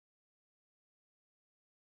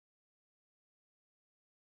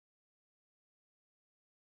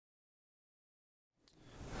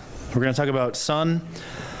We're going to talk about sun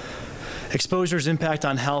exposure's impact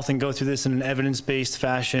on health and go through this in an evidence-based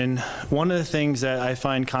fashion. One of the things that I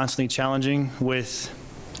find constantly challenging with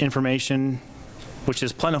information, which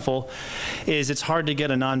is plentiful, is it's hard to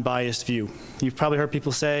get a non-biased view. You've probably heard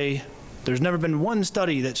people say, there's never been one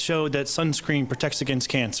study that showed that sunscreen protects against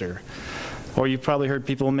cancer. Or you've probably heard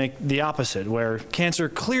people make the opposite, where cancer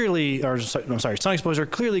clearly, or I'm sorry, sun exposure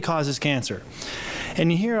clearly causes cancer.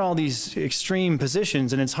 And you hear all these extreme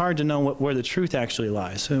positions, and it's hard to know where the truth actually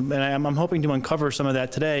lies. And I'm hoping to uncover some of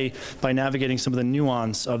that today by navigating some of the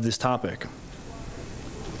nuance of this topic.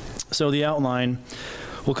 So the outline,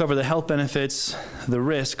 we'll cover the health benefits, the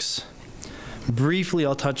risks. Briefly,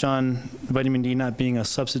 I'll touch on vitamin D not being a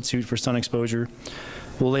substitute for sun exposure.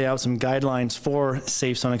 We'll lay out some guidelines for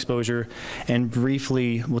safe sun exposure, and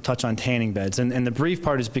briefly we'll touch on tanning beds. And the brief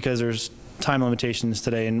part is because there's time limitations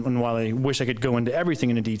today, and while I wish I could go into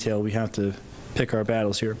everything in detail, we have to pick our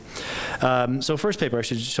battles here. So first paper, I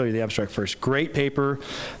should show you the abstract first. Great paper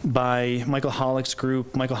by Michael Hollick's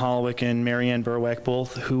group, Michael Hollick and Marianne Burwack,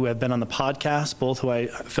 both who have been on the podcast, both who I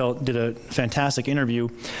felt did a fantastic interview.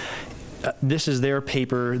 This is their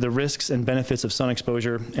paper, The Risks and Benefits of Sun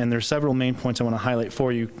Exposure, and there's several main points I want to highlight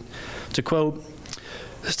for you. To quote,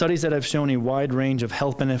 studies that have shown a wide range of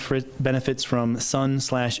health benefits from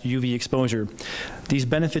sun/UV exposure. These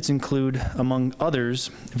benefits include, among others,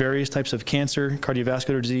 various types of cancer,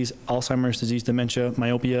 cardiovascular disease, Alzheimer's disease, dementia,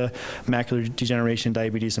 myopia, macular degeneration,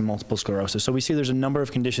 diabetes, and multiple sclerosis. So we see there's a number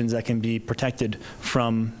of conditions that can be protected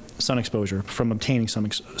from sun exposure, from obtaining sun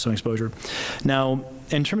exposure. Now,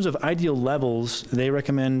 in terms of ideal levels, they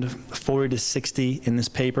recommend 40 to 60 in this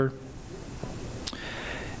paper.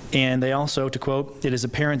 And they also, to quote, it is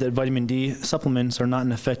apparent that vitamin D supplements are not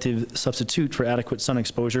an effective substitute for adequate sun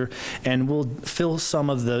exposure, and we'll fill some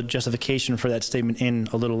of the justification for that statement in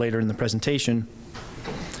a little later in the presentation.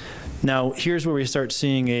 Now, here's where we start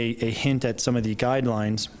seeing a hint at some of the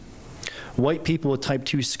guidelines. White people with type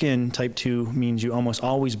 2 skin, type 2 means you almost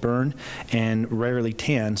always burn and rarely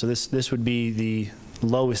tan, so this would be the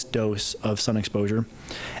lowest dose of sun exposure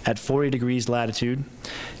at 40 degrees latitude.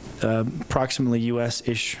 Approximately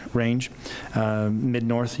US-ish range,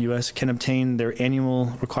 mid-north US, can obtain their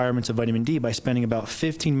annual requirements of vitamin D by spending about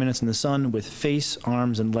 15 minutes in the sun with face,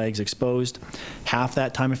 arms, and legs exposed, half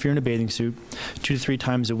that time if you're in a bathing suit, 2 to 3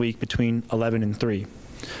 times a week between 11 and 3.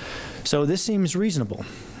 So this seems reasonable,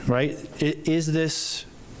 right? Is this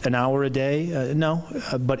an hour a day? No.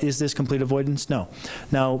 But is this complete avoidance? No.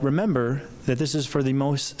 Now remember that this is for the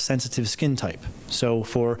most sensitive skin type. So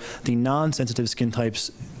for the non-sensitive skin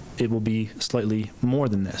types, it will be slightly more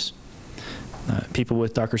than this. People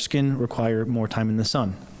with darker skin require more time in the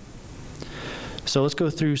sun. So let's go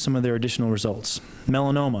through some of their additional results.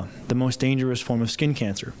 Melanoma, the most dangerous form of skin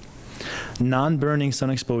cancer. Non-burning sun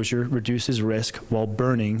exposure reduces risk, while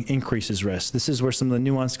burning increases risk. This is where some of the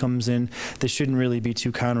nuance comes in. This shouldn't really be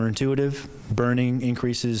too counterintuitive. Burning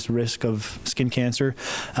increases risk of skin cancer.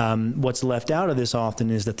 What's left out of this often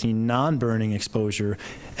is that the non-burning exposure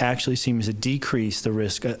actually seems to decrease the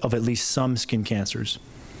risk of at least some skin cancers.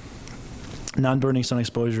 Non-burning sun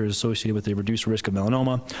exposure is associated with a reduced risk of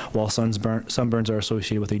melanoma, while sunburns are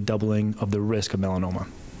associated with a doubling of the risk of melanoma.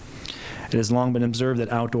 It has long been observed that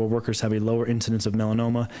outdoor workers have a lower incidence of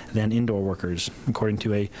melanoma than indoor workers, according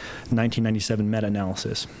to a 1997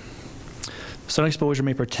 meta-analysis. Sun exposure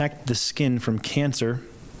may protect the skin from cancer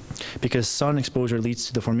because sun exposure leads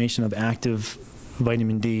to the formation of active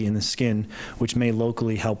vitamin D in the skin, which may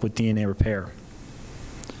locally help with DNA repair.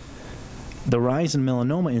 The rise in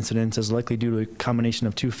melanoma incidence is likely due to a combination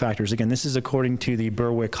of 2 factors. Again, this is according to the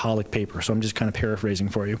Burwack-Hollick paper, so I'm just kind of paraphrasing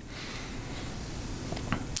for you.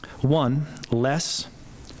 1, less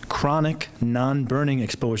chronic non-burning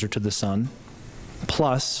exposure to the sun,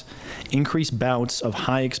 plus increased bouts of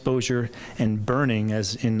high exposure and burning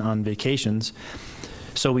as in on vacations.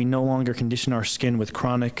 So we no longer condition our skin with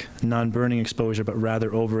chronic non-burning exposure, but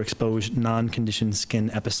rather overexpose non-conditioned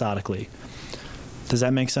skin episodically. Does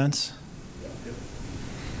that make sense?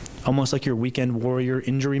 Almost like your weekend warrior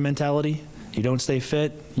injury mentality. You don't stay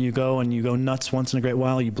fit, you go nuts once in a great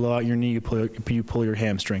while, you blow out your knee, you pull your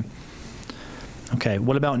hamstring. Okay,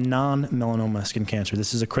 what about non-melanoma skin cancer?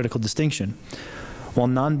 This is a critical distinction. While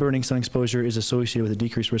non-burning sun exposure is associated with a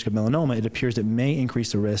decreased risk of melanoma, it appears it may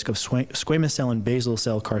increase the risk of squamous cell and basal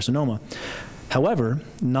cell carcinoma. However,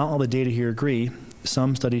 not all the data here agree.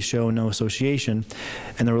 Some studies show no association,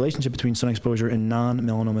 and the relationship between sun exposure and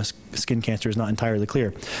non-melanoma skin cancer is not entirely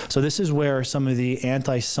clear. So this is where some of the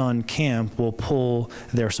anti-sun camp will pull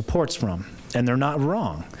their supports from, and they're not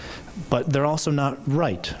wrong, but they're also not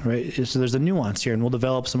right? So there's a nuance here, and we'll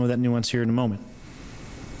develop some of that nuance here in a moment.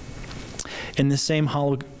 In the same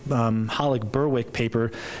Hollick-Berwick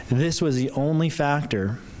paper, this was the only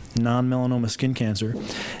factor, non-melanoma skin cancer,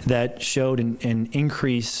 that showed an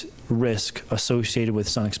increased risk associated with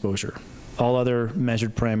sun exposure. All other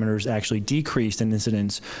measured parameters actually decreased in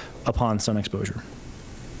incidence upon sun exposure.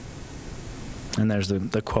 And there's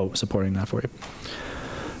the quote supporting that for you.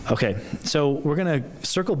 Okay, so we're going to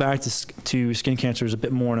circle back to skin cancers a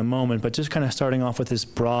bit more in a moment, but just kind of starting off with this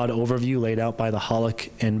broad overview laid out by the Hollick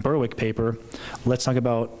and Berwick paper, let's talk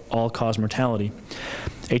about all-cause mortality.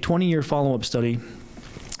 A 20-year follow-up study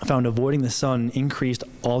found avoiding the sun increased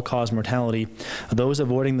all-cause mortality. Those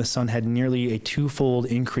avoiding the sun had nearly a twofold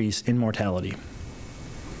increase in mortality.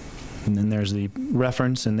 And then there's the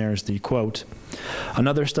reference, and there's the quote.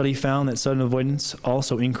 Another study found that sun avoidance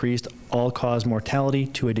also increased all-cause mortality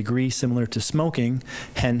to a degree similar to smoking,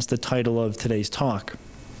 hence the title of today's talk.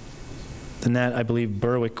 And that, I believe,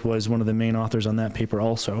 Berwick was one of the main authors on that paper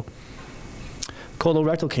also.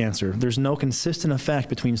 Colorectal cancer. There's no consistent effect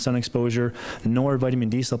between sun exposure nor vitamin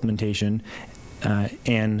D supplementation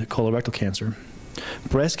and colorectal cancer.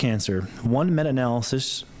 Breast cancer. One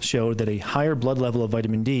meta-analysis showed that a higher blood level of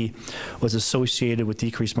vitamin D was associated with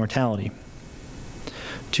decreased mortality.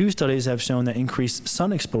 2 studies have shown that increased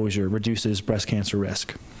sun exposure reduces breast cancer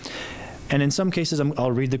risk. And in some cases,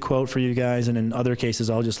 I'll read the quote for you guys, and in other cases,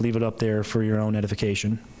 I'll just leave it up there for your own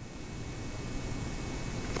edification.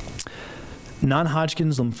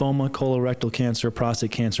 Non-Hodgkin's lymphoma, colorectal cancer,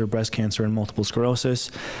 prostate cancer, breast cancer, and multiple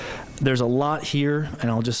sclerosis. There's a lot here,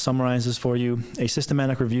 and I'll just summarize this for you. A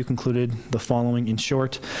systematic review concluded the following in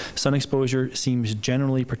short. Sun exposure seems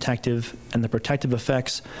generally protective, and the protective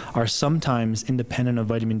effects are sometimes independent of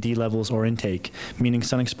vitamin D levels or intake, meaning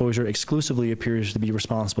sun exposure exclusively appears to be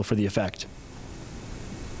responsible for the effect.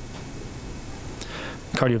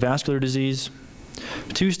 Cardiovascular disease.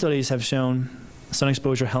 2 studies have shown sun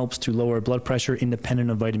exposure helps to lower blood pressure independent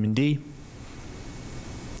of vitamin D.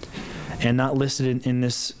 And not listed in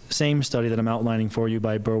this same study that I'm outlining for you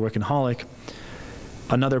by Berwick and Hollick,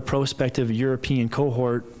 another prospective European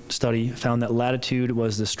cohort study found that latitude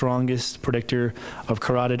was the strongest predictor of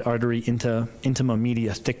carotid artery intima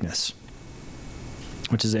media thickness,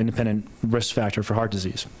 which is an independent risk factor for heart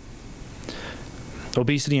disease.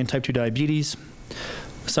 Obesity and type 2 diabetes.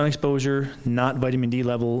 Sun exposure, not vitamin D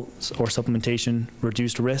levels or supplementation,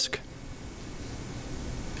 reduced risk.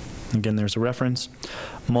 Again, there's a reference.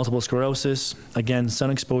 Multiple sclerosis, again,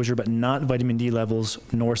 sun exposure, but not vitamin D levels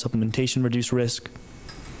nor supplementation, reduced risk.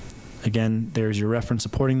 Again, there's your reference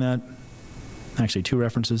supporting that. Actually, 2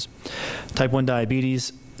 references. Type 1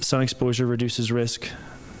 diabetes, sun exposure reduces risk,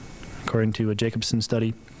 according to a Jacobson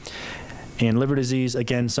study. And liver disease,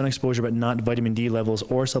 again, sun exposure, but not vitamin D levels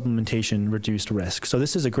or supplementation, reduced risk. So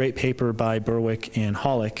this is a great paper by Berwick and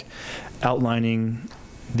Hollick outlining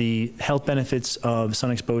the health benefits of sun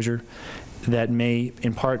exposure that may,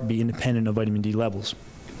 in part, be independent of vitamin D levels.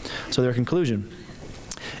 So their conclusion: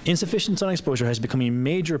 insufficient sun exposure has become a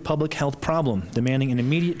major public health problem, demanding an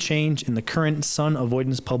immediate change in the current sun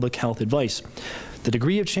avoidance public health advice. The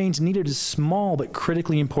degree of change needed is small but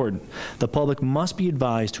critically important. The public must be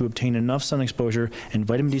advised to obtain enough sun exposure and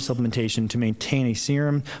vitamin D supplementation to maintain a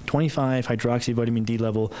serum 25-hydroxyvitamin D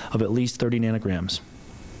level of at least 30 nanograms.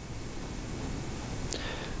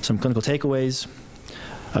 Some clinical takeaways: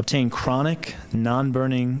 obtain chronic,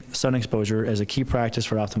 non-burning sun exposure as a key practice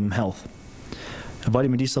for optimum health.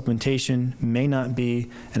 Vitamin D supplementation may not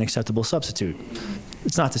be an acceptable substitute.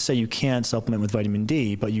 It's not to say you can't supplement with vitamin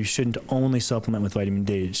D, but you shouldn't only supplement with vitamin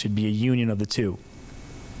D. It should be a union of the 2.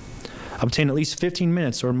 Obtain at least 15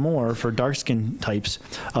 minutes or more for dark skin types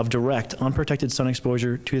of direct, unprotected sun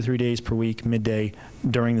exposure 2 to 3 days per week, midday,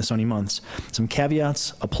 during the sunny months. Some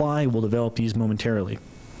caveats apply. We'll develop these momentarily.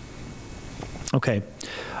 Okay,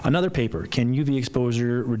 another paper: can UV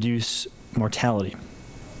exposure reduce mortality?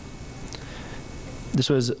 This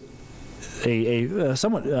was a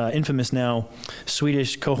somewhat infamous now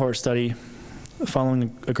Swedish cohort study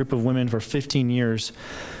following a group of women for 15 years.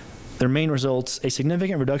 Their main results: a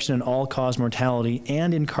significant reduction in all-cause mortality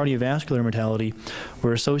and in cardiovascular mortality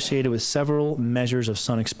were associated with several measures of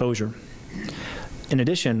sun exposure. In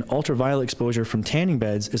addition, ultraviolet exposure from tanning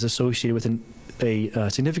beds is associated with a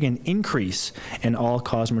significant increase in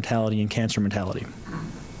all-cause mortality and cancer mortality.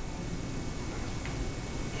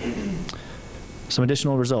 Some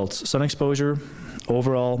additional results: sun exposure,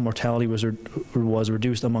 overall mortality was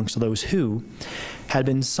reduced amongst those who had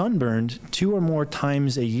been sunburned 2 or more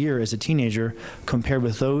times a year as a teenager, compared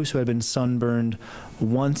with those who had been sunburned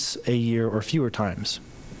once a year or fewer times.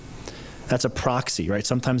 That's a proxy, right?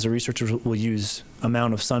 Sometimes the researchers will use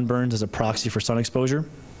amount of sunburns as a proxy for sun exposure.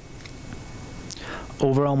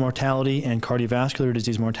 Overall mortality and cardiovascular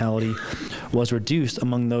disease mortality was reduced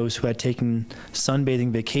among those who had taken sunbathing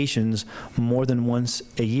vacations more than once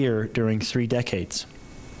a year during 3 decades.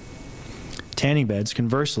 Tanning beds,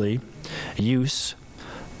 conversely, use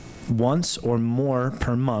once or more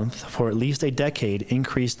per month for at least a decade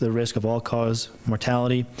increased the risk of all-cause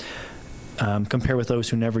mortality compared with those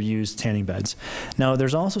who never used tanning beds. Now,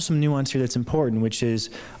 there's also some nuance here that's important, which is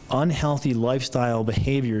unhealthy lifestyle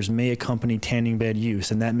behaviors may accompany tanning bed use,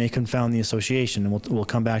 and that may confound the association, and we'll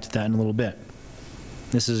come back to that in a little bit.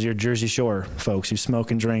 This is your Jersey Shore folks who smoke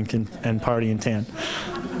and drink and party and tan.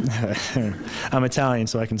 I'm Italian,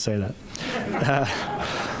 so I can say that.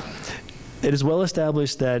 It is well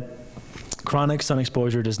established that chronic sun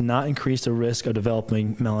exposure does not increase the risk of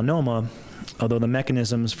developing melanoma, although the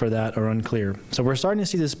mechanisms for that are unclear. So we're starting to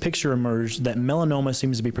see this picture emerge that melanoma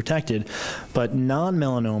seems to be protected, but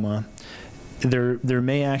non-melanoma, there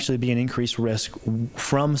may actually be an increased risk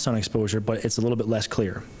from sun exposure, but it's a little bit less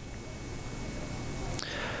clear.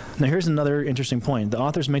 Now here's another interesting point. The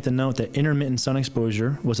authors make the note that intermittent sun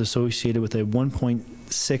exposure was associated with a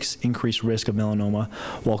 1.6 increased risk of melanoma,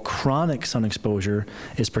 while chronic sun exposure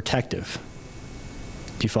is protective.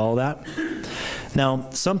 Do you follow that? Now,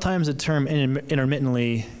 sometimes the term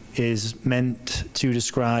intermittently is meant to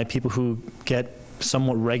describe people who get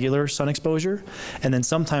somewhat regular sun exposure, and then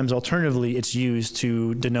sometimes alternatively it's used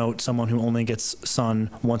to denote someone who only gets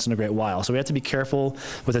sun once in a great while. So we have to be careful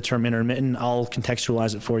with the term intermittent. I'll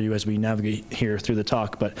contextualize it for you as we navigate here through the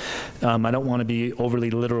talk, but I don't want to be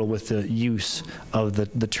overly literal with the use of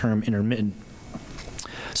the term intermittent.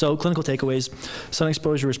 So clinical takeaways: sun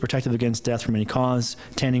exposure is protective against death from any cause.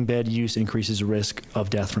 Tanning bed use increases the risk of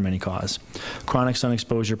death from any cause. Chronic sun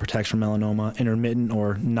exposure protects from melanoma. Intermittent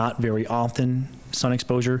or not very often sun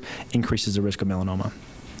exposure increases the risk of melanoma.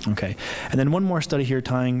 Okay, and then one more study here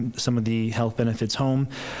tying some of the health benefits home.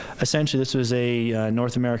 Essentially, this was a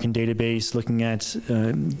North American database looking at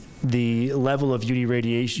the level of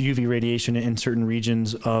UV radiation in certain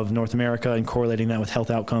regions of North America and correlating that with health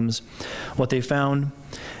outcomes. What they found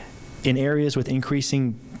in areas with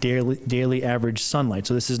increasing daily average sunlight.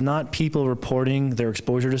 So this is not people reporting their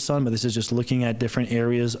exposure to sun, but this is just looking at different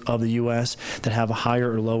areas of the U.S. that have a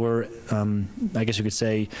higher or lower, I guess you could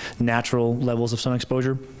say, natural levels of sun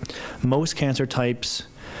exposure. Most cancer types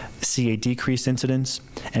see a decreased incidence,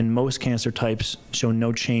 and most cancer types show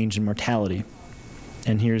no change in mortality.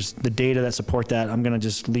 And here's the data that support that. I'm going to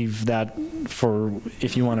just leave that for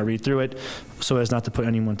if you want to read through it so as not to put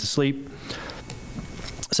anyone to sleep.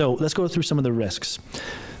 So let's go through some of the risks.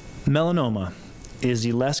 Melanoma is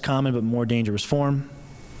the less common but more dangerous form.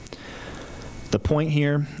 The point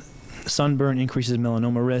here, sunburn increases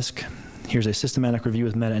melanoma risk. Here's a systematic review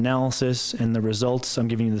with meta-analysis, and the results, I'm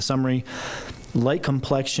giving you the summary. Light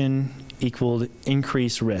complexion equaled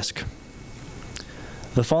increased risk.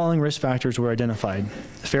 The following risk factors were identified: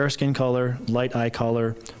 fair skin color, light eye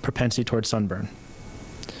color, propensity towards sunburn.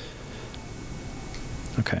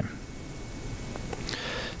 Okay.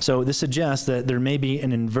 So this suggests that there may be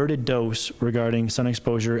an inverted dose regarding sun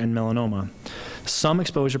exposure and melanoma. Some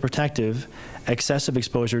exposure protective, excessive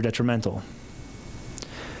exposure detrimental.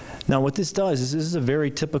 Now what this does is this is a very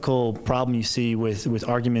typical problem you see with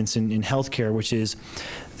arguments in healthcare, which is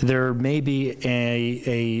there may be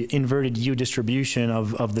a inverted U distribution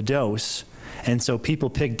of the dose. And so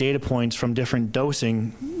people pick data points from different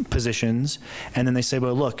dosing positions, and then they say,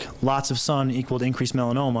 well, look, lots of sun equaled increased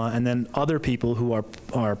melanoma, and then other people who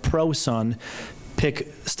are pro-sun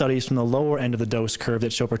pick studies from the lower end of the dose curve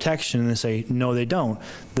that show protection, and they say, no, they don't.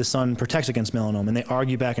 The sun protects against melanoma, and they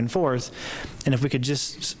argue back and forth. And if we could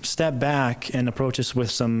just step back and approach this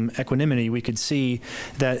with some equanimity, we could see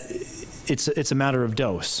that it's a matter of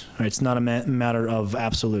dose, right? It's not a matter of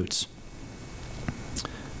absolutes.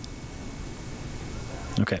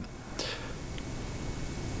 Okay.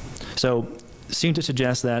 So, seem to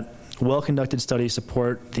suggest that well-conducted studies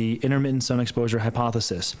support the intermittent sun exposure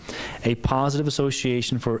hypothesis, a positive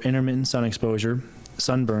association for intermittent sun exposure,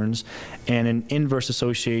 sunburns, and an inverse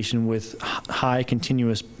association with high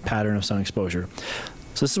continuous pattern of sun exposure.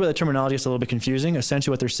 So this is where the terminology is a little bit confusing.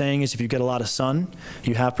 Essentially what they're saying is if you get a lot of sun,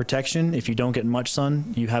 you have protection. If you don't get much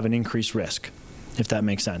sun, you have an increased risk, if that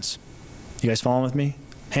makes sense. You guys following with me?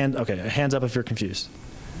 Okay, hands up if you're confused.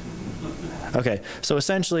 Okay, so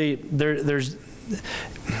essentially the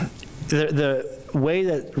way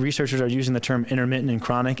that researchers are using the term intermittent and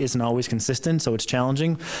chronic isn't always consistent, so it's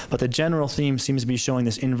challenging, but the general theme seems to be showing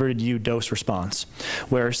this inverted U dose response,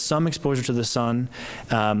 where some exposure to the sun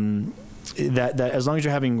that as long as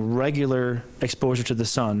you're having regular exposure to the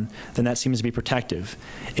sun, then that seems to be protective.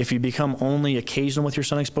 If you become only occasional with your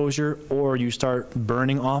sun exposure or you start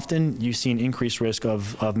burning often, you see an increased risk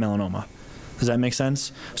of melanoma. Does that make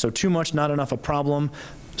sense? So too much, not enough, a problem.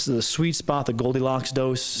 So the sweet spot, the Goldilocks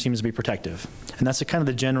dose, seems to be protective. And that's kind of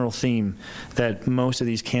the general theme that most of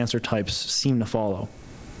these cancer types seem to follow.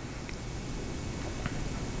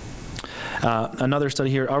 Another study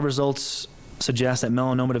here, our results suggest that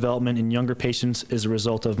melanoma development in younger patients is a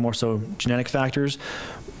result of more so genetic factors,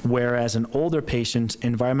 whereas in older patients,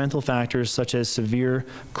 environmental factors such as severe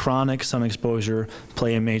chronic sun exposure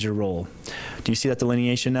play a major role. Do you see that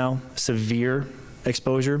delineation now? Severe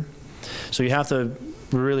exposure. So you have to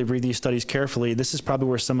really read these studies carefully. This is probably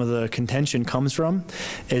where some of the contention comes from,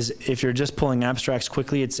 is if you're just pulling abstracts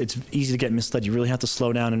quickly, it's easy to get misled. You really have to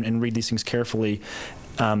slow down and read these things carefully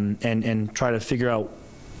and try to figure out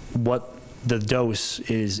what the dose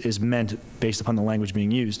is meant based upon the language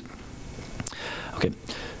being used. Okay,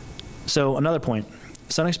 so another point,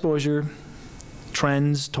 sun exposure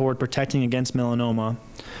trends toward protecting against melanoma,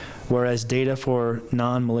 whereas data for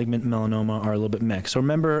non-malignant melanoma are a little bit mixed. So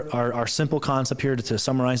remember our simple concept here to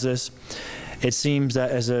summarize this. It seems that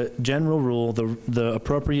as a general rule, the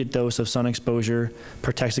appropriate dose of sun exposure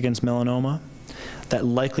protects against melanoma. That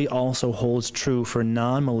likely also holds true for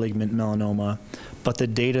non-malignant melanoma, but the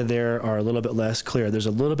data there are a little bit less clear. There's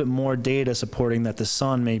a little bit more data supporting that the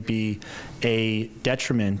sun may be a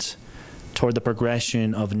detriment toward the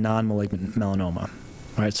progression of non-malignant melanoma.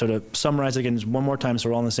 All right, so to summarize again one more time so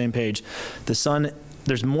we're all on the same page,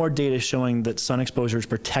 there's more data showing that sun exposure is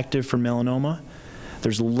protective for melanoma.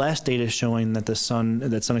 There's less data showing that sun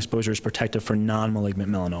exposure is protective for non-malignant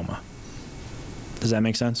melanoma. Does that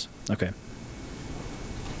make sense? Okay.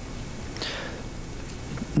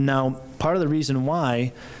 Now, part of the reason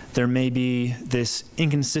why there may be this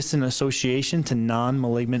inconsistent association to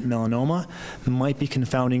non-malignant melanoma might be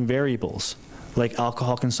confounding variables like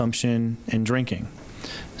alcohol consumption and drinking.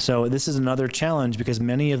 So this is another challenge because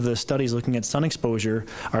many of the studies looking at sun exposure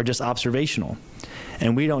are just observational.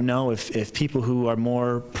 And we don't know if people who are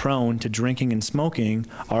more prone to drinking and smoking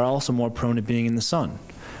are also more prone to being in the sun,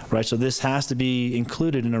 right? So this has to be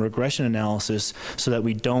included in a regression analysis so that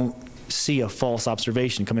we don't see a false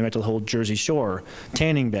observation, coming back to the whole Jersey Shore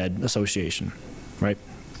tanning bed association, right?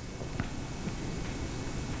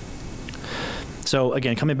 So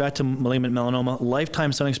again, coming back to malignant melanoma,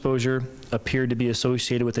 lifetime sun exposure appeared to be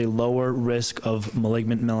associated with a lower risk of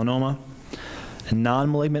malignant melanoma. And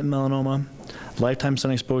non-malignant melanoma, lifetime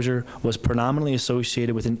sun exposure was predominantly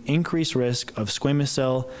associated with an increased risk of squamous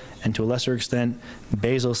cell and to a lesser extent,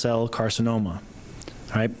 basal cell carcinoma, all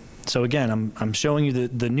right? So again, I'm showing you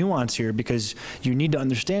the nuance here because you need to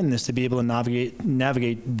understand this to be able to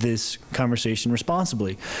navigate this conversation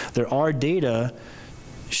responsibly. There are data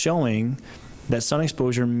showing that sun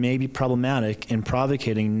exposure may be problematic in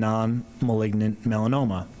provocating non-malignant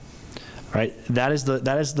melanoma, right? That is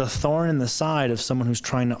the thorn in the side of someone who's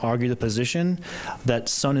trying to argue the position that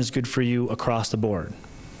sun is good for you across the board,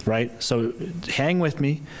 right? So hang with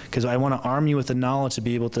me because I want to arm you with the knowledge to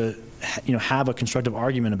be able to have a constructive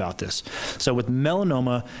argument about this. So with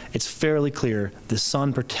melanoma, it's fairly clear the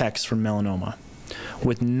sun protects from melanoma.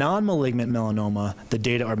 With non-malignant melanoma, the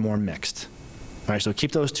data are more mixed. All right, so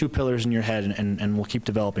keep those two pillars in your head and we'll keep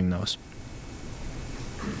developing those.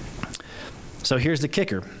 So here's the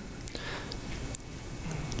kicker.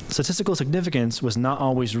 Statistical significance was not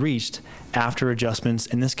always reached after adjustments,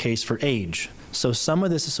 in this case for age. So some of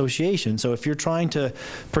this association, so if you're trying to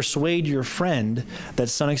persuade your friend that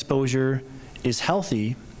sun exposure is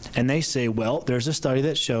healthy, and they say, well, there's a study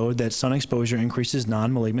that showed that sun exposure increases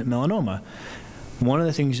non-malignant melanoma. One of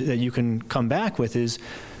the things that you can come back with is,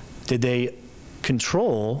 did they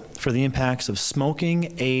control for the impacts of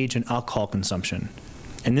smoking, age, and alcohol consumption?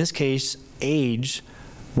 In this case, age,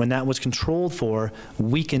 when that was controlled for,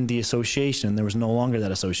 weakened the association. There was no longer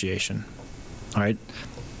that association. All right?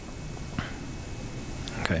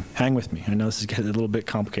 Okay, hang with me. I know this is getting a little bit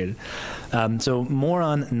complicated. So more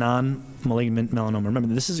on non-malignant melanoma. Remember,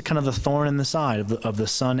 this is kind of the thorn in the side of the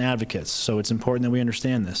sun advocates, so it's important that we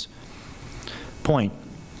understand this. Point,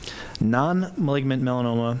 non-malignant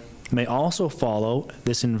melanoma may also follow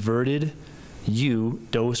this inverted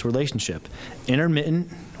U-dose relationship. Intermittent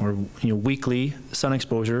or weekly sun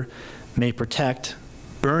exposure may protect.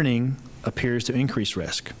 Burning appears to increase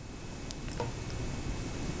risk.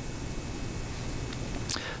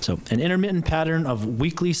 So an intermittent pattern of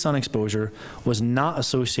weekly sun exposure was not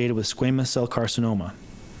associated with squamous cell carcinoma.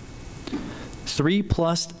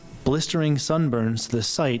 3+ blistering sunburns to the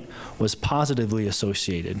site was positively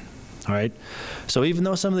associated. All All right. So even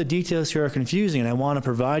though some of the details here are confusing, and I want to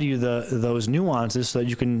provide you those nuances so that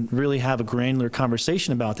you can really have a granular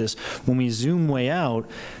conversation about this, when we zoom way out,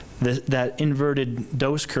 that inverted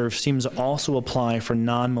dose curve seems to also apply for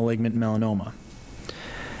non-malignant melanoma.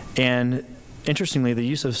 And interestingly, the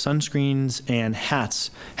use of sunscreens and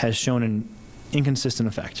hats has shown an inconsistent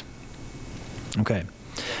effect. Okay.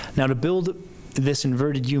 Now, to build this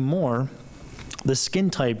inverted U more, the skin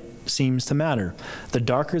type seems to matter. The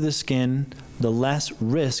darker the skin, the less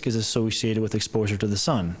risk is associated with exposure to the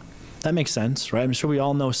sun. That makes sense, right? I'm sure we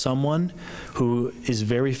all know someone who is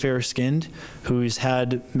very fair-skinned, who's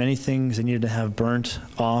had many things they needed to have burnt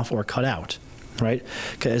off or cut out, right?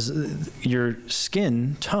 Because your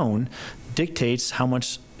skin tone dictates how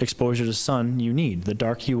much exposure to the sun you need. The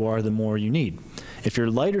darker you are, the more you need. If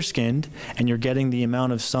you're lighter skinned and you're getting the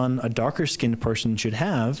amount of sun a darker skinned person should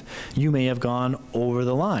have, you may have gone over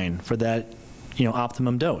the line for that,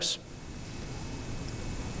 optimum dose.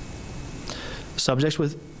 Subjects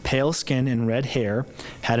with pale skin and red hair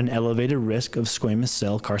had an elevated risk of squamous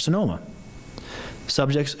cell carcinoma.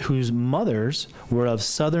 Subjects whose mothers were of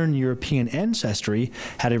Southern European ancestry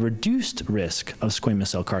had a reduced risk of squamous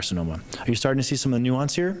cell carcinoma. Are you starting to see some of the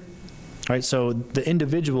nuance here? All right, so the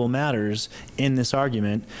individual matters in this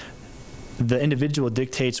argument. The individual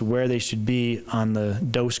dictates where they should be on the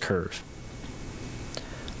dose curve.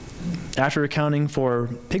 After accounting for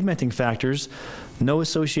pigmenting factors, no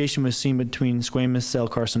association was seen between squamous cell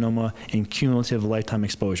carcinoma and cumulative lifetime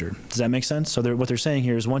exposure. Does that make sense? So what they're saying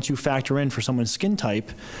here is once you factor in for someone's skin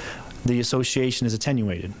type, the association is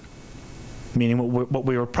attenuated. Meaning what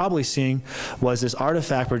we were probably seeing was this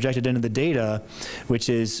artifact projected into the data, which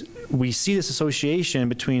is we see this association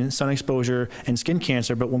between sun exposure and skin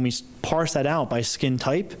cancer, but when we parse that out by skin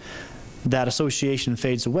type, that association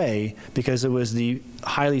fades away because it was the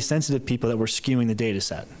highly sensitive people that were skewing the data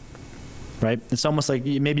set. Right? It's almost like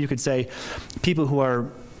maybe you could say people who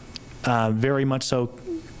are very much so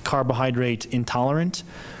carbohydrate intolerant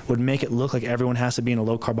would make it look like everyone has to be in a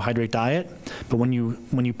low carbohydrate diet, but when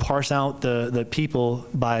you parse out the people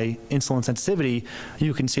by insulin sensitivity,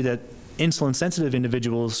 you can see that insulin sensitive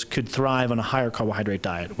individuals could thrive on a higher carbohydrate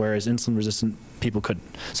diet, whereas insulin resistant people couldn't.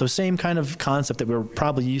 So same kind of concept that we're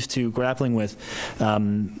probably used to grappling with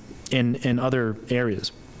in other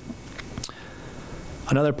areas.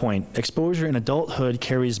 Another point, exposure in adulthood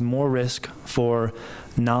carries more risk for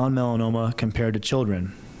non-melanoma compared to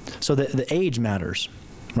children. So the age matters,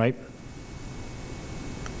 right?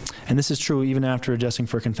 And this is true even after adjusting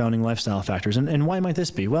for confounding lifestyle factors. And why might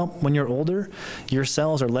this be? Well, when you're older, your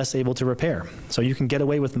cells are less able to repair. So you can get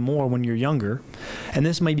away with more when you're younger. And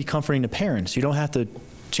this may be comforting to parents. You don't have to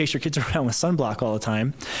chase your kids around with sunblock all the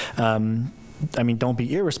time. I mean, don't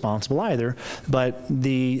be irresponsible either, but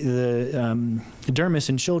the dermis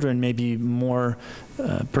in children may be more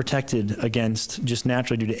protected against, just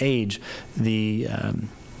naturally due to age, the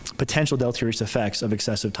potential deleterious effects of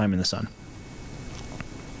excessive time in the sun.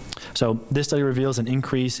 So this study reveals an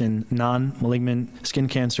increase in non-malignant skin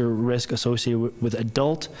cancer risk associated with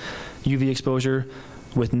adult UV exposure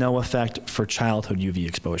with no effect for childhood UV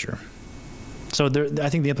exposure. So I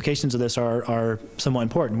think the implications of this are somewhat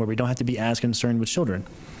important, where we don't have to be as concerned with children.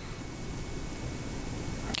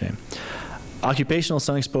 Okay. Occupational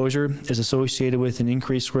sun exposure is associated with an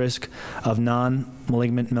increased risk of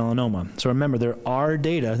non-malignant melanoma. So remember, there are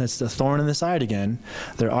data, that's the thorn in the side again,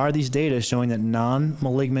 there are these data showing that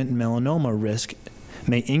non-malignant melanoma risk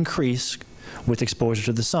may increase with exposure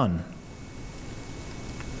to the sun.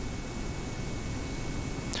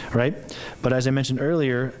 Right? But as I mentioned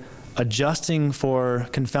earlier, adjusting for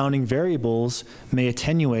confounding variables may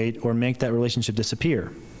attenuate or make that relationship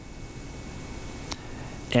disappear.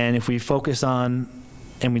 And if we focus on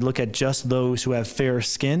and we look at just those who have fair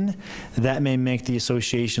skin, that may make the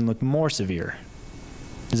association look more severe.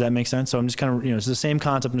 Does that make sense? So I'm just kind of, it's the same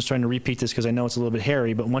concept. I'm just trying to repeat this because I know it's a little bit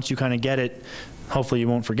hairy, but once you kind of get it, hopefully you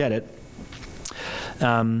won't forget it.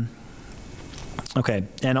 Okay,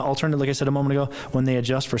 and alternative, like I said a moment ago, when they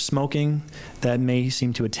adjust for smoking, that may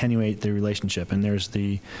seem to attenuate the relationship, and there's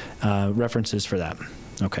the references for that.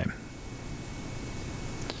 Okay.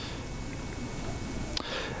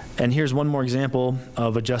 And here's one more example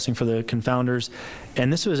of adjusting for the confounders,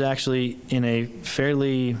 and this was actually in a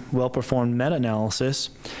fairly well-performed meta-analysis.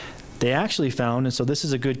 They actually found, and so this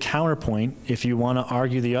is a good counterpoint if you want to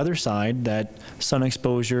argue the other side, that sun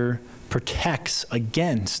exposure protects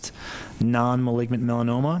against non-malignant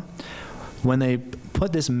melanoma. When they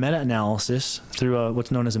put this meta-analysis through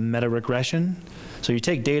what's known as a meta-regression, so you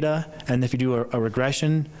take data, and if you do a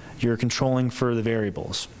regression, you're controlling for the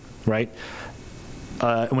variables, right?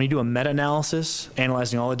 when you do a meta-analysis,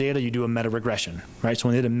 analyzing all the data, you do a meta-regression, right? So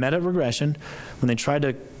when they did a meta-regression, when they tried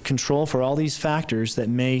to control for all these factors that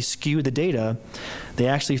may skew the data, they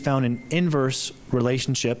actually found an inverse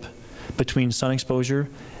relationship between sun exposure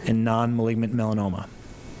and non-malignant melanoma.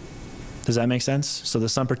 Does that make sense? So the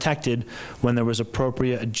sun protected when there was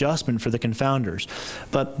appropriate adjustment for the confounders.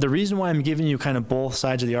 But the reason why I'm giving you kind of both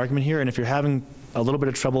sides of the argument here, and if you're having a little bit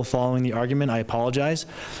of trouble following the argument, I apologize,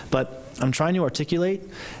 but I'm trying to articulate,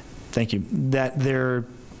 thank you, that there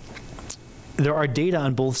are data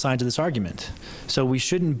on both sides of this argument. So we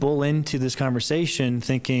shouldn't bull into this conversation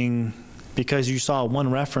thinking because you saw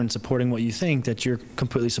one reference supporting what you think that you're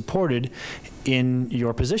completely supported in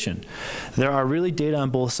your position. There are really data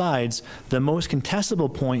on both sides. The most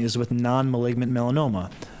contestable point is with non-malignant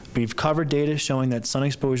melanoma. We've covered data showing that sun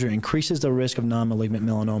exposure increases the risk of non-malignant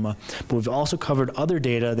melanoma, but we've also covered other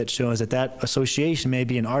data that shows that that association may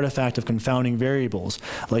be an artifact of confounding variables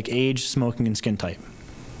like age, smoking, and skin type.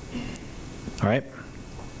 All right?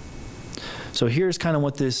 So here's kind of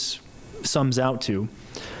what this sums out to.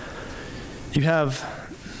 You have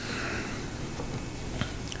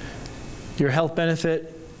your health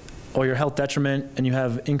benefit or your health detriment, and you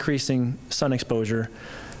have increasing sun exposure.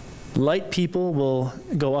 Light people will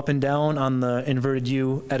go up and down on the inverted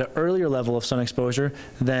U at an earlier level of sun exposure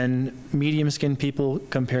than medium-skinned people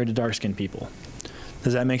compared to dark-skinned people.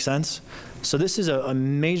 Does that make sense? So this is a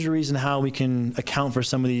major reason how we can account for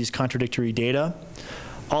some of these contradictory data.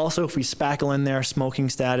 Also, if we spackle in there smoking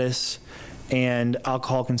status and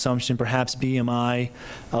alcohol consumption, perhaps BMI,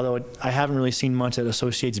 although I haven't really seen much that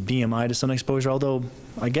associates BMI to sun exposure, although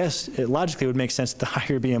I guess it logically would make sense the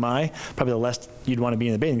higher BMI, probably the less you'd want to be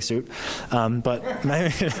in a bathing suit, but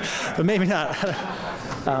maybe not.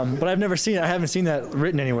 But I haven't seen that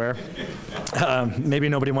written anywhere. Maybe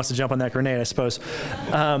nobody wants to jump on that grenade, I suppose.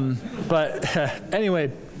 But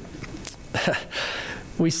anyway,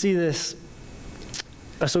 we see this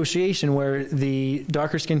association where the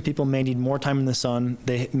darker skinned people may need more time in the sun,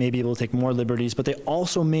 they may be able to take more liberties, but they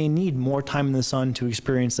also may need more time in the sun to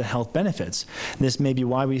experience the health benefits. And this may be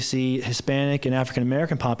why we see Hispanic and African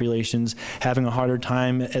American populations having a harder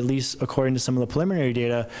time, at least according to some of the preliminary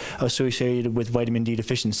data, associated with vitamin D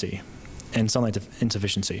deficiency and sunlight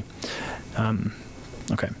insufficiency.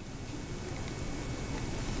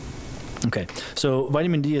 Okay, so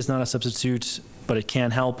vitamin D is not a substitute, but it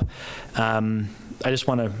can help. I just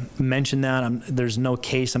want to mention that. There's no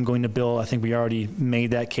case I'm going to bill. I think we already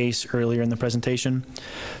made that case earlier in the presentation.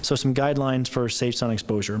 So some guidelines for safe sun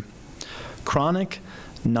exposure. Chronic,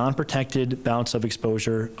 non-protected bouts of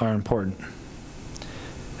exposure are important.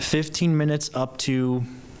 15 minutes up to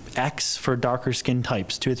X for darker skin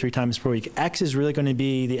types, 2 to 3 times per week. X is really going to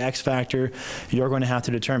be the X factor you're going to have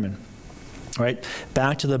to determine. Right?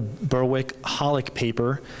 Back to the Berwick-Hollick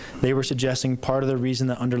paper, they were suggesting part of the reason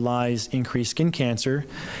that underlies increased skin cancer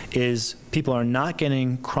is people are not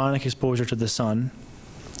getting chronic exposure to the sun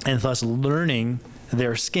and thus learning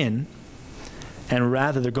their skin, and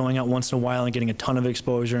rather they're going out once in a while and getting a ton of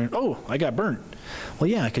exposure and, oh, I got burnt. Well,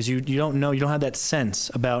 yeah, because you don't know, you don't have that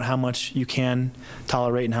sense about how much you can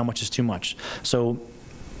tolerate and how much is too much. So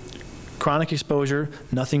chronic exposure,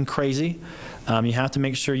 nothing crazy. You have to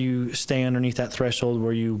make sure you stay underneath that threshold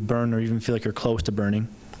where you burn or even feel like you're close to burning.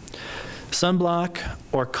 Sunblock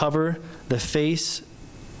or cover the face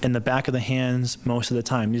and the back of the hands most of the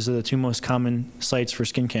time. These are the 2 most common sites for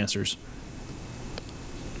skin cancers.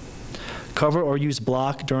 Cover or use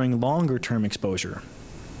block during longer term exposure.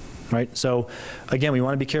 Right? So again, we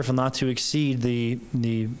want to be careful not to exceed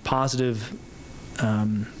the positive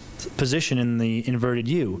position in the inverted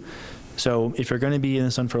U. So if you're going to be in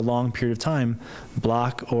the sun for a long period of time,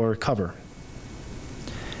 block or cover.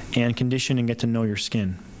 And condition and get to know your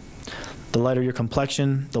skin. The lighter your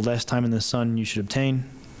complexion, the less time in the sun you should obtain.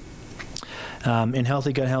 In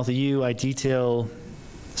Healthy Gut, Healthy You, I detail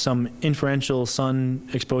some inferential sun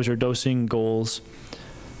exposure dosing goals.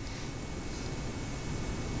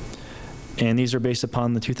 And these are based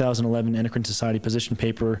upon the 2011 Endocrine Society position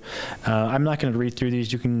paper. I'm not going to read through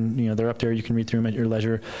these. You can, they're up there. You can read through them at your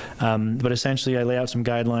leisure. But essentially, I lay out some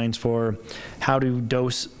guidelines for how to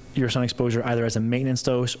dose your sun exposure either as a maintenance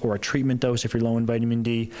dose or a treatment dose if you're low in vitamin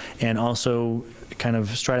D, and also kind of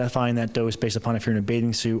stratifying that dose based upon if you're in a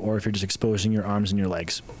bathing suit or if you're just exposing your arms and your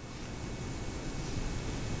legs.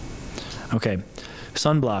 Okay,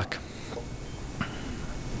 sunblock.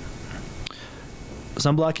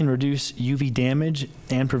 Sunblock can reduce UV damage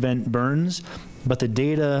and prevent burns, but the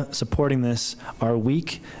data supporting this are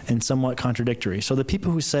weak and somewhat contradictory. So the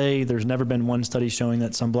people who say there's never been one study showing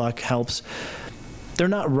that sunblock helps, they're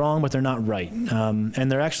not wrong, but they're not right.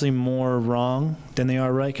 And they're actually more wrong than they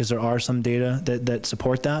are right, because there are some data that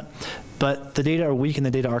support that. But the data are weak and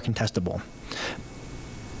the data are contestable.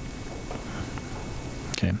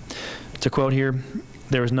 Okay. To quote here,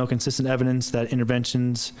 there is no consistent evidence that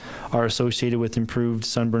interventions are associated with improved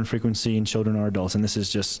sunburn frequency in children or adults. And this is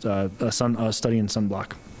just a study in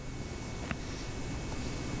sunblock.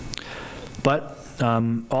 But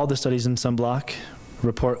all the studies in sunblock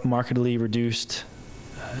report markedly reduced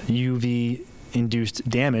UV-induced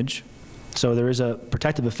damage. So there is a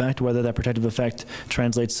protective effect. Whether that protective effect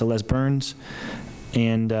translates to less burns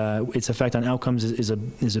and its effect on outcomes is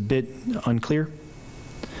a bit unclear.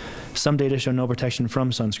 Some data show no protection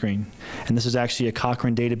from sunscreen. And this is actually a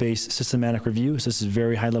Cochrane database systematic review, so this is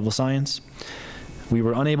very high-level science. We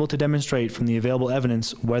were unable to demonstrate from the available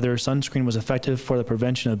evidence whether sunscreen was effective for the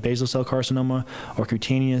prevention of basal cell carcinoma or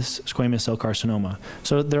cutaneous squamous cell carcinoma.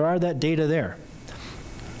 So there are that data there.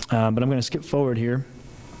 But I'm going to skip forward here.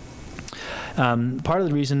 Part of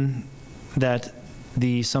the reason that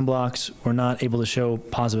the sunblocks were not able to show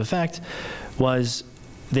positive effect was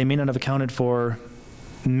they may not have accounted for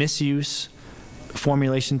misuse,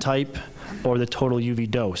 formulation type, or the total UV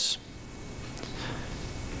dose.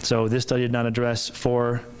 So this study did not address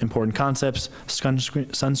 4 important concepts: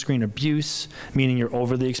 sunscreen abuse, meaning you're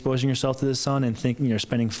overly exposing yourself to the sun and thinking you're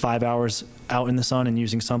spending 5 hours out in the sun and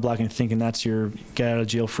using sunblock and thinking that's your get out of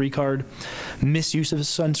jail free card; misuse of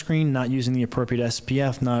sunscreen, not using the appropriate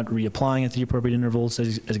SPF, not reapplying at the appropriate intervals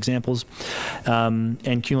as examples;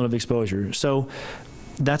 and cumulative exposure. So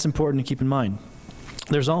that's important to keep in mind.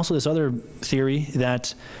 There's also this other theory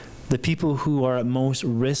that the people who are at most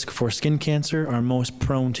risk for skin cancer are most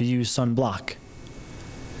prone to use sunblock.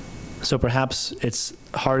 So perhaps it's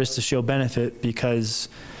hardest to show benefit because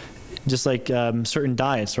just like certain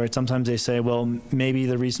diets, right? Sometimes they say, well, maybe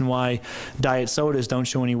the reason why diet sodas don't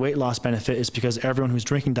show any weight loss benefit is because everyone who's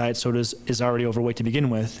drinking diet sodas is already overweight to begin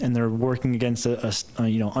with, and they're working against a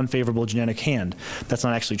unfavorable genetic hand. That's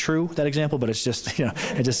not actually true, that example, but it's just,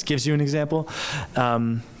 it just gives you an example.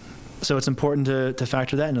 So it's important to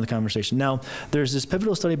factor that into the conversation. Now, there's this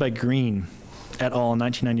pivotal study by Green et al. In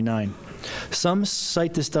 1999. Some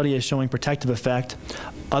cite this study as showing protective effect.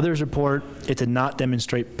 Others report it did not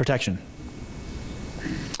demonstrate protection.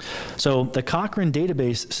 So the Cochrane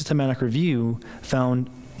database systematic review found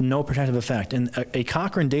no protective effect. And a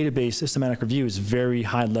Cochrane database systematic review is very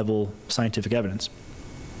high-level scientific evidence.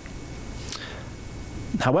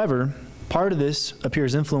 However, part of this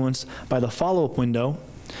appears influenced by the follow-up window.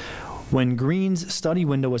 When Green's study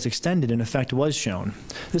window was extended, an effect was shown.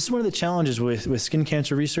 This is one of the challenges with skin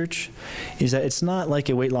cancer research, is that it's not like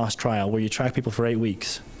a weight loss trial where you track people for 8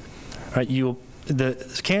 weeks. Right?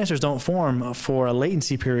 The cancers don't form for a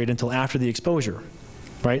latency period until after the exposure.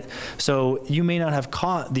 Right? So you may not have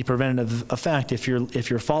caught the preventative effect if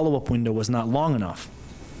your follow-up window was not long enough.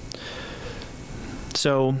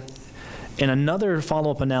 So in another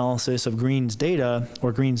follow-up analysis of Green's data,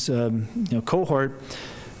 or Green's cohort,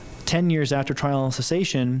 10 years after trial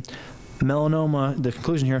cessation, melanoma, the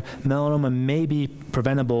conclusion here, melanoma may be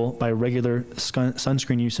preventable by regular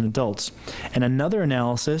sunscreen use in adults. And another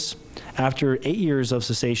analysis, after 8 years of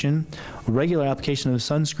cessation, regular application of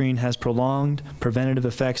sunscreen has prolonged preventative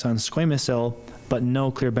effects on squamous cell, but no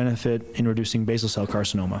clear benefit in reducing basal cell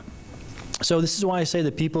carcinoma. So this is why I say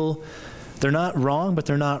that people, they're not wrong, but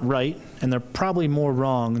they're not right, and they're probably more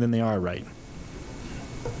wrong than they are right.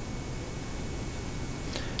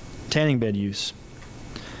 Tanning bed use.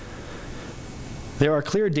 There are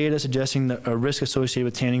clear data suggesting that a risk associated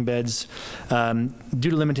with tanning beds. Due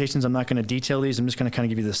to limitations, I'm not going to detail these. I'm just going to kind of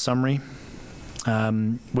give you the summary,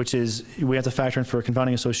 which is we have to factor in for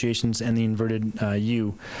confounding associations and the inverted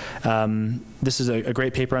U. This is a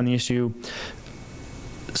great paper on the issue.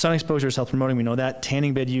 Sun exposure is health promoting. We know that.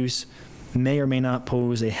 Tanning bed use may or may not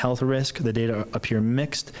pose a health risk. The data appear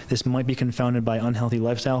mixed. This might be confounded by unhealthy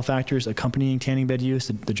lifestyle factors accompanying tanning bed use,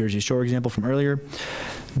 the Jersey Shore example from earlier.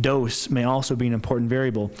 Dose may also be an important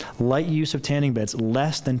variable. Light use of tanning beds,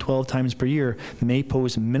 less than 12 times per year, may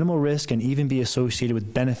pose minimal risk and even be associated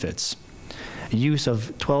with benefits. Use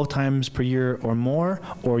of 12 times per year or more,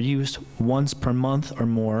 or use once per month or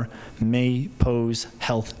more, may pose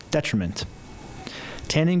health detriment.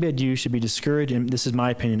 Tanning bed use should be discouraged, and this is my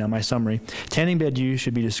opinion on my summary. Tanning bed use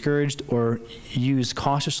should be discouraged or used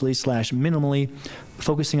cautiously / minimally,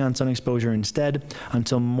 focusing on sun exposure instead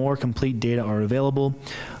until more complete data are available,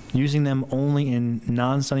 using them only in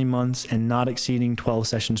non-sunny months and not exceeding 12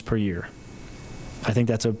 sessions per year. I think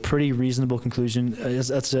that's a pretty reasonable conclusion.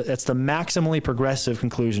 That's the maximally progressive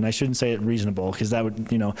conclusion. I shouldn't say it reasonable, because that would,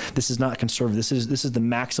 this is not conservative. This is the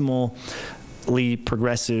maximal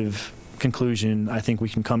progressive conclusion I think we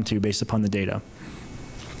can come to based upon the data.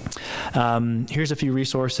 Here's a few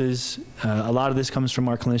resources. A lot of this comes from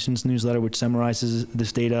our clinicians newsletter, which summarizes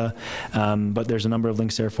this data, but there's a number of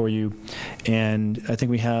links there for you. And I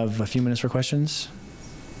think we have a few minutes for questions.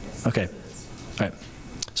 Okay. All right.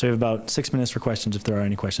 So we have about 6 minutes for questions if there are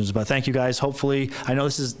any questions. But thank you guys. Hopefully, I know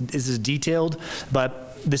this is detailed, but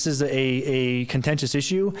this is a contentious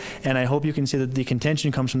issue, and I hope you can see that the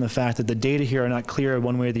contention comes from the fact that the data here are not clear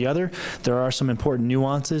one way or the other. There are some important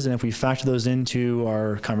nuances, and if we factor those into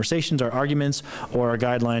our conversations, our arguments, or our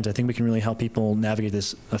guidelines, I think we can really help people navigate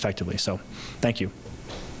this effectively. So, thank you.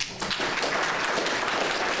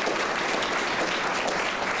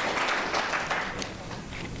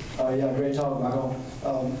 Yeah, great talk, Michael.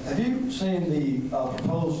 Have you seen the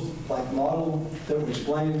proposed model that would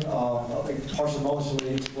explain,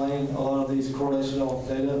 parsimoniously explain a lot of these correlational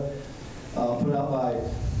data put out by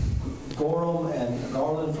Gorham and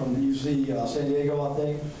Garland from UC San Diego, I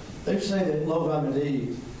think? They say that low vitamin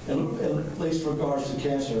D, at least regards to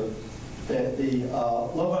cancer, that the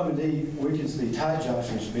low vitamin D weakens the tight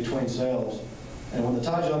junctions between cells. And when the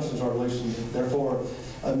tight junctions are loosened, therefore,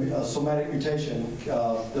 a somatic mutation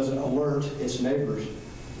doesn't alert its neighbors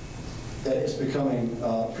that it's becoming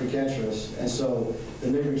precancerous, and so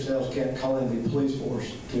the neighboring cells can't call in the police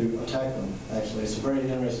force to attack them. Actually, it's a very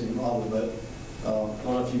interesting model, but I don't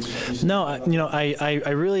know if you no, you know, I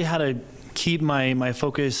really had to keep my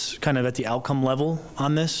focus kind of at the outcome level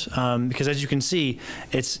on this, because as you can see,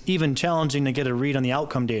 it's even challenging to get a read on the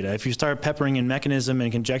outcome data. If you start peppering in mechanism and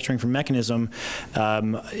conjecturing from mechanism,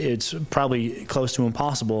 it's probably close to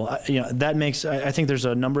impossible. You know, that makes, I think there's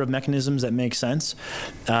a number of mechanisms that make sense,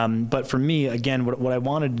 but for me, again, what I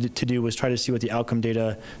wanted to do was try to see what the outcome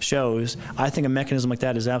data shows. I think a mechanism like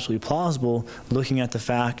that is absolutely plausible, looking at the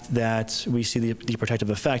fact that we see the protective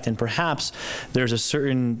effect, and perhaps there's a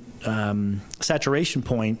certain saturation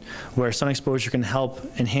point where sun exposure can help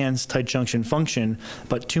enhance tight junction function,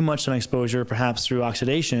 but too much sun exposure, perhaps through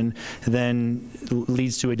oxidation, then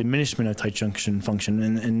leads to a diminishment of tight junction function,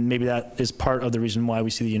 and maybe that is part of the reason why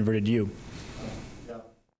we see the inverted U.